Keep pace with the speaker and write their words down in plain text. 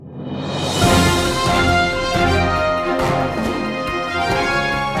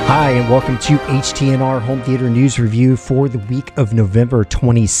Hi, and welcome to HTNR Home Theater News Review for the week of November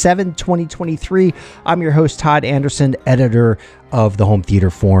 27, 2023. I'm your host, Todd Anderson, editor of the Home Theater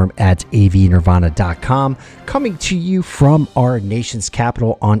Forum at avnirvana.com, coming to you from our nation's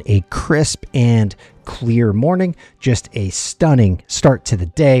capital on a crisp and clear morning. Just a stunning start to the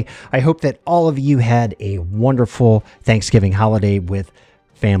day. I hope that all of you had a wonderful Thanksgiving holiday with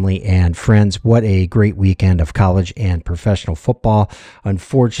family and friends. What a great weekend of college and professional football.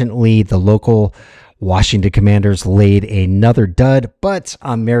 Unfortunately, the local Washington Commanders laid another dud, but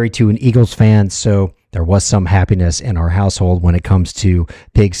I'm married to an Eagles fan, so there was some happiness in our household when it comes to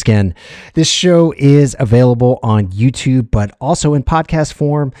pigskin. This show is available on YouTube, but also in podcast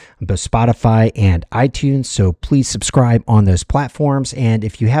form on both Spotify and iTunes. So please subscribe on those platforms. And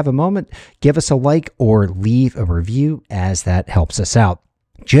if you have a moment, give us a like or leave a review, as that helps us out.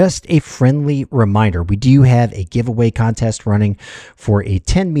 Just a friendly reminder, we do have a giveaway contest running for a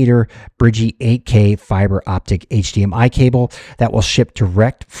 10-meter Bridgie 8K fiber optic HDMI cable that will ship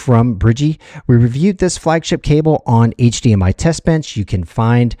direct from Bridgie. We reviewed this flagship cable on HDMI Test Bench. You can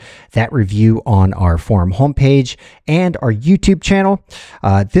find that review on our forum homepage and our YouTube channel.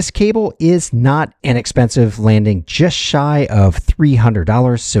 This cable is not inexpensive, landing just shy of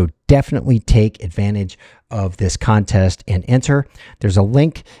 $300, so definitely take advantage of this contest and enter. There's a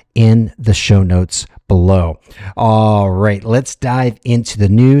link in the show notes below. All right, let's dive into the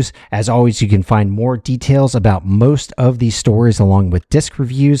news. As always, you can find more details about most of these stories along with disc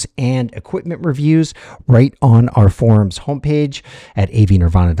reviews and equipment reviews right on our forum's homepage at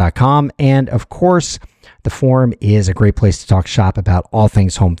avnirvana.com. And of course, the forum is a great place to talk shop about all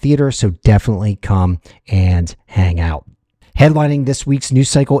things home theater, so definitely come and hang out. Headlining this week's news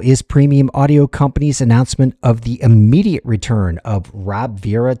cycle is Premium Audio Company's announcement of the immediate return of Rob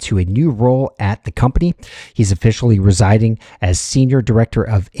Vieira to a new role at the company. He's officially residing as Senior Director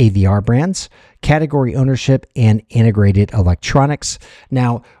of AVR Brands, Category Ownership, and Integrated Electronics.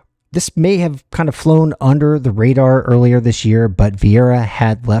 Now, this may have kind of flown under the radar earlier this year, but Vieira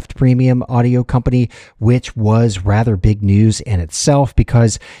had left Premium Audio Company, which was rather big news in itself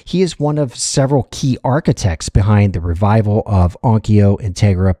because he is one of several key architects behind the revival of Onkyo,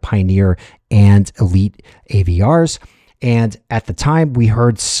 Integra, Pioneer, and Elite AVRs. And at the time, we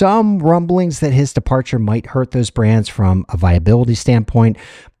heard some rumblings that his departure might hurt those brands from a viability standpoint.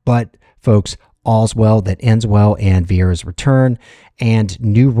 But folks, all's well that ends well, and Vieira's return and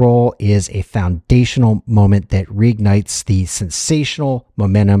new role is a foundational moment that reignites the sensational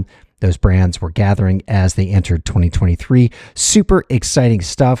momentum those brands were gathering as they entered 2023. Super exciting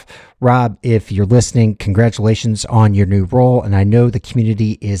stuff. Rob, if you're listening, congratulations on your new role. And I know the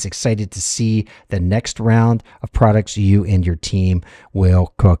community is excited to see the next round of products you and your team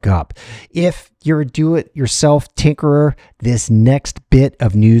will cook up. If you're a do-it-yourself tinkerer, this next bit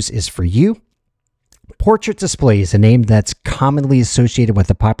of news is for you. Portrait Displays, a name that's commonly associated with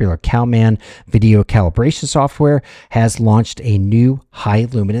the popular Calman video calibration software, has launched a new high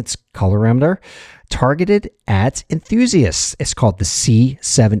luminance colorimeter targeted at enthusiasts. It's called the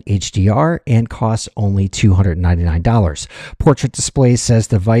C7 HDR and costs only $299. Portrait Display says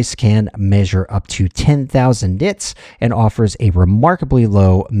the device can measure up to 10,000 nits and offers a remarkably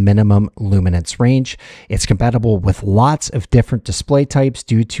low minimum luminance range. It's compatible with lots of different display types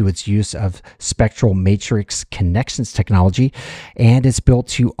due to its use of spectral matrix connections technology, and it's built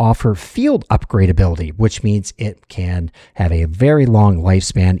to offer field upgradability, which means it can have a very long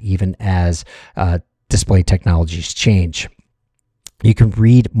lifespan even as display technologies change. You can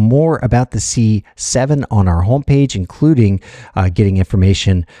read more about the C7 on our homepage, including getting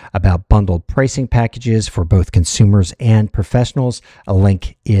information about bundled pricing packages for both consumers and professionals. A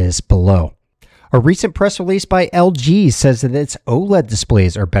link is below. A recent press release by LG says that its OLED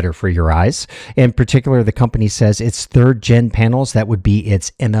displays are better for your eyes. In particular, the company says its third-gen panels, that would be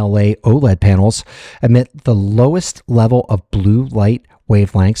its MLA OLED panels, emit the lowest level of blue light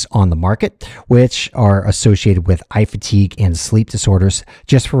wavelengths on the market, which are associated with eye fatigue and sleep disorders.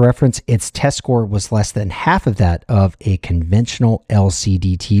 Just for reference, its test score was less than half of that of a conventional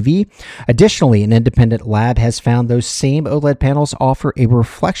LCD TV. Additionally, an independent lab has found those same OLED panels offer a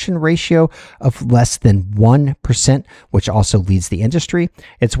reflection ratio of less than 1%, which also leads the industry.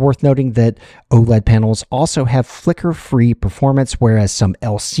 It's worth noting that OLED panels also have flicker-free performance, whereas some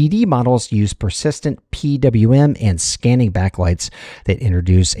LCD models use persistent PWM and scanning backlights that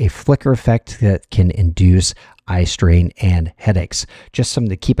introduce a flicker effect that can induce eye strain and headaches. Just something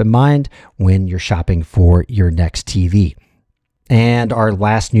to keep in mind when you're shopping for your next TV. And our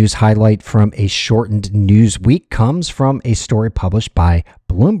last news highlight from a shortened news week comes from a story published by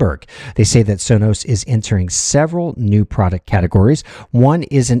Bloomberg. They say that Sonos is entering several new product categories. One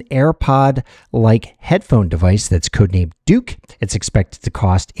is an AirPod-like headphone device that's codenamed Duke. It's expected to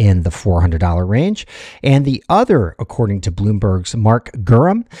cost in the $400 range. And the other, according to Bloomberg's Mark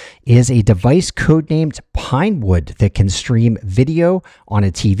Gurman, is a device codenamed Pinewood that can stream video on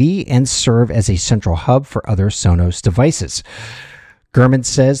a TV and serve as a central hub for other Sonos devices. Gurman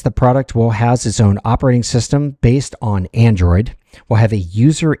says the product will house its own operating system based on Android, will have a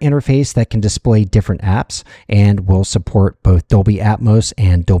user interface that can display different apps, and will support both Dolby Atmos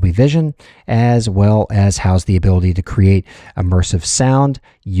and Dolby Vision, as well as house the ability to create immersive sound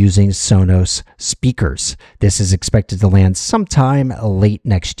using Sonos speakers. This is expected to land sometime late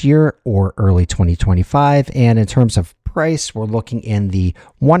next year or early 2025, and in terms of price, we're looking in the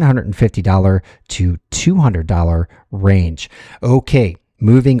 $150 to $200 range. Okay,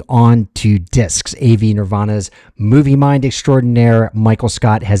 moving on to discs. AV Nirvana's movie mind extraordinaire Michael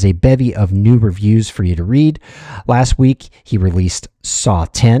Scott has a bevy of new reviews for you to read. Last week, he released Saw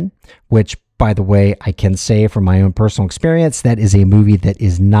 10, which, by the way, I can say from my own personal experience, that is a movie that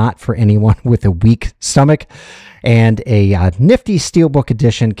is not for anyone with a weak stomach, and a nifty steelbook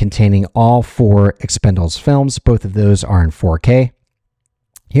edition containing all 4 Expendables films. Both of those are in 4K.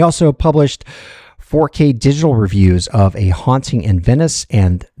 He also published 4K digital reviews of A Haunting in Venice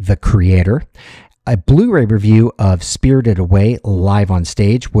and The Creator, a Blu-ray review of Spirited Away live on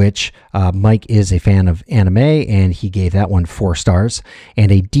stage, which Mike is a fan of anime, and he gave that one 4 stars,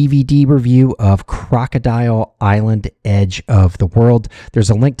 and a DVD review of Crocodile Island: Edge of the World. There's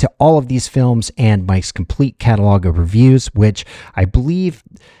a link to all of these films and Mike's complete catalog of reviews, which I believe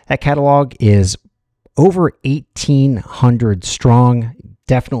that catalog is over 1,800 strong.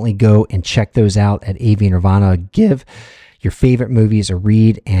 Definitely go and check those out at AV Nirvana. Give your favorite movies a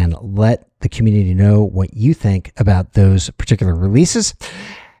read and let the community know what you think about those particular releases.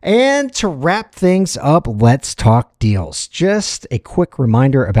 And to wrap things up, let's talk deals. Just a quick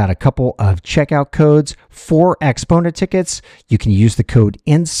reminder about a couple of checkout codes for Exponent tickets. You can use the code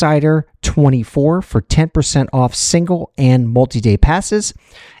INSIDER24 for 10% off single and multi-day passes.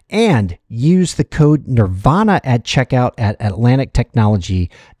 And use the code Nirvana at checkout at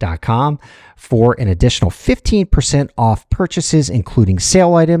AtlanticTechnology.com for an additional 15% off purchases, including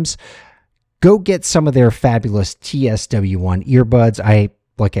sale items. Go get some of their fabulous TSW1 earbuds.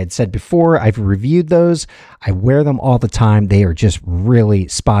 Like I'd said before, I've reviewed those. I wear them all the time. They are just really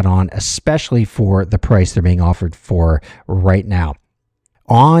spot on, especially for the price they're being offered for right now.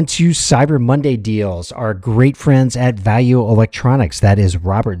 On to Cyber Monday deals. Our great friends at Value Electronics, that is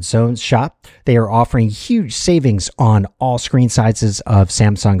Robert Zone's shop. They are offering huge savings on all screen sizes of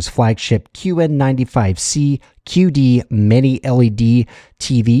Samsung's flagship QN95C QD Mini LED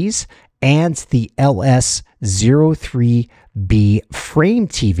TVs and the LS03B frame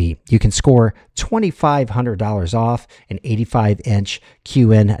TV. You can score $2,500 off an 85-inch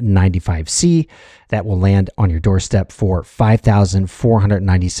QN95C. That will land on your doorstep for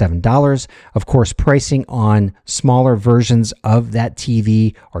 $5,497. Of course, pricing on smaller versions of that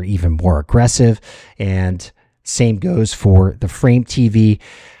TV are even more aggressive, and same goes for the frame TV.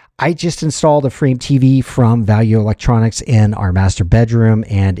 I just installed a frame TV from Value Electronics in our master bedroom,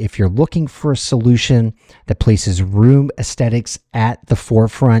 and if you're looking for a solution that places room aesthetics at the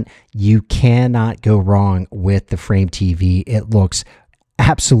forefront, you cannot go wrong with the frame TV. It looks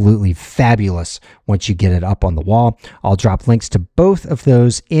absolutely fabulous once you get it up on the wall. I'll drop links to both of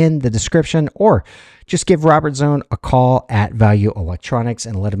those in the description, or just give Robert Zone a call at Value Electronics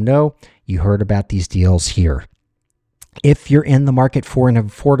and let him know you heard about these deals here. If you're in the market for an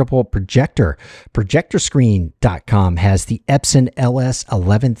affordable projector, ProjectorScreen.com has the Epson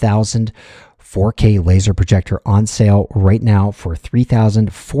LS11000 4K laser projector on sale right now for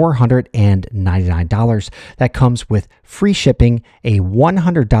 $3,499. That comes with free shipping, a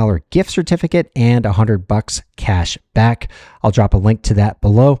 $100 gift certificate, and $100 cash back. I'll drop a link to that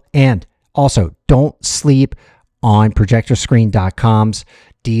below. And also, don't sleep on ProjectorScreen.com's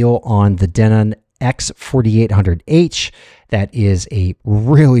deal on the Denon X4800H. That is a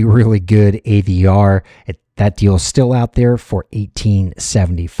really, really good AVR. That deal is still out there for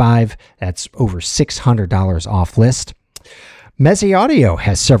 $1,875. That's over $600 off list. Meze Audio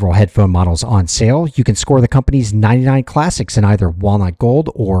has several headphone models on sale. You can score the company's 99 Classics in either Walnut Gold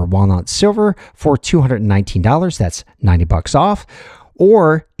or Walnut Silver for $219. That's $90 off.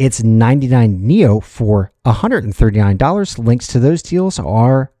 Or its 99 Neo for $139. Links to those deals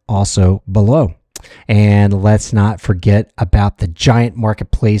are also below. And let's not forget about the giant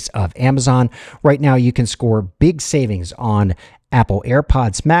marketplace of Amazon. Right now, you can score big savings on Apple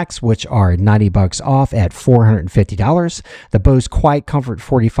AirPods Max, which are $90 off at $450. The Bose Quiet Comfort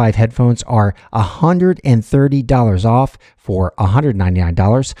 45 headphones are $130 off for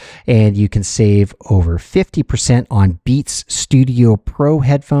 $199. And you can save over 50% on Beats Studio Pro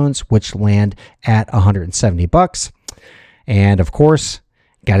headphones, which land at $170. And of course,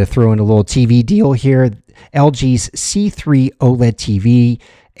 got to throw in a little TV deal here. LG's C3 OLED TV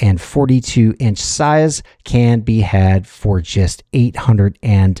and 42-inch size can be had for just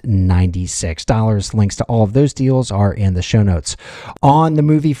 $896. Links to all of those deals are in the show notes. On the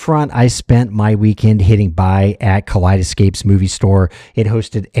movie front, I spent my weekend hitting buy at Kaleidoscape's movie store. It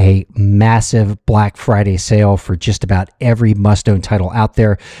hosted a massive Black Friday sale for just about every must-own title out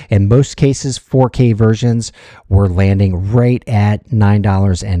there. In most cases, 4K versions were landing right at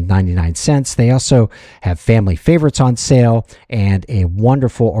 $9.99. They also have family favorites on sale and a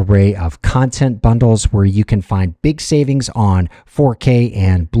wonderful array of content bundles where you can find big savings on 4K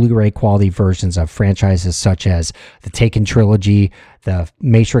and Blu-ray quality versions of franchises such as the Taken trilogy, the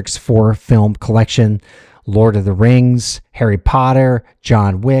Matrix 4 film collection, Lord of the Rings, Harry Potter,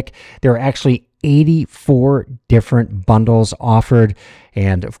 John Wick. There are actually 84 different bundles offered.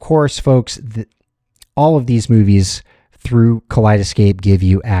 And of course, folks, all of these movies through Kaleidoscape give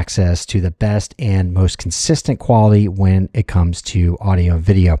you access to the best and most consistent quality when it comes to audio and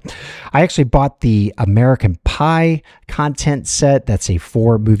video. I actually bought the American Pie content set. That's a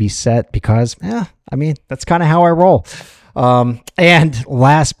 4-movie set because, that's kind of how I roll. And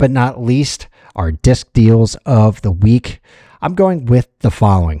last but not least, our disc deals of the week. I'm going with the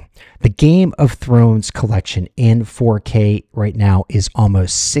following. The Game of Thrones collection in 4K right now is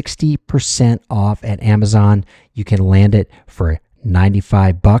almost 60% off at Amazon. You can land it for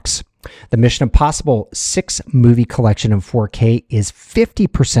 $95. The Mission Impossible 6 movie collection in 4K is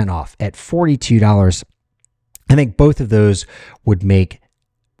 50% off at $42. I think both of those would make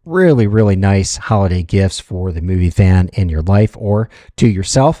really, really nice holiday gifts for the movie fan in your life or to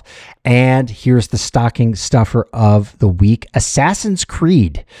yourself. And here's the stocking stuffer of the week, Assassin's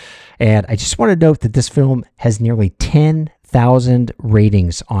Creed. And I just want to note that this film has nearly 10,000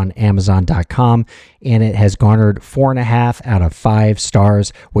 ratings on Amazon.com, and it has garnered 4.5 out of 5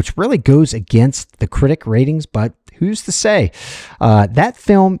 stars, which really goes against the critic ratings, but who's to say? That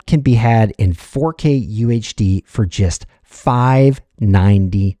film can be had in 4K UHD for just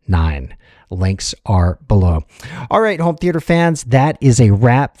 $5.99. Links are below. All right, home theater fans, that is a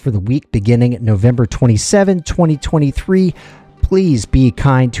wrap for the week beginning November 27, 2023. Please be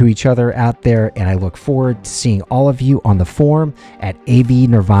kind to each other out there, and I look forward to seeing all of you on the forum at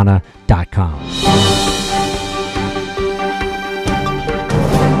avnirvana.com.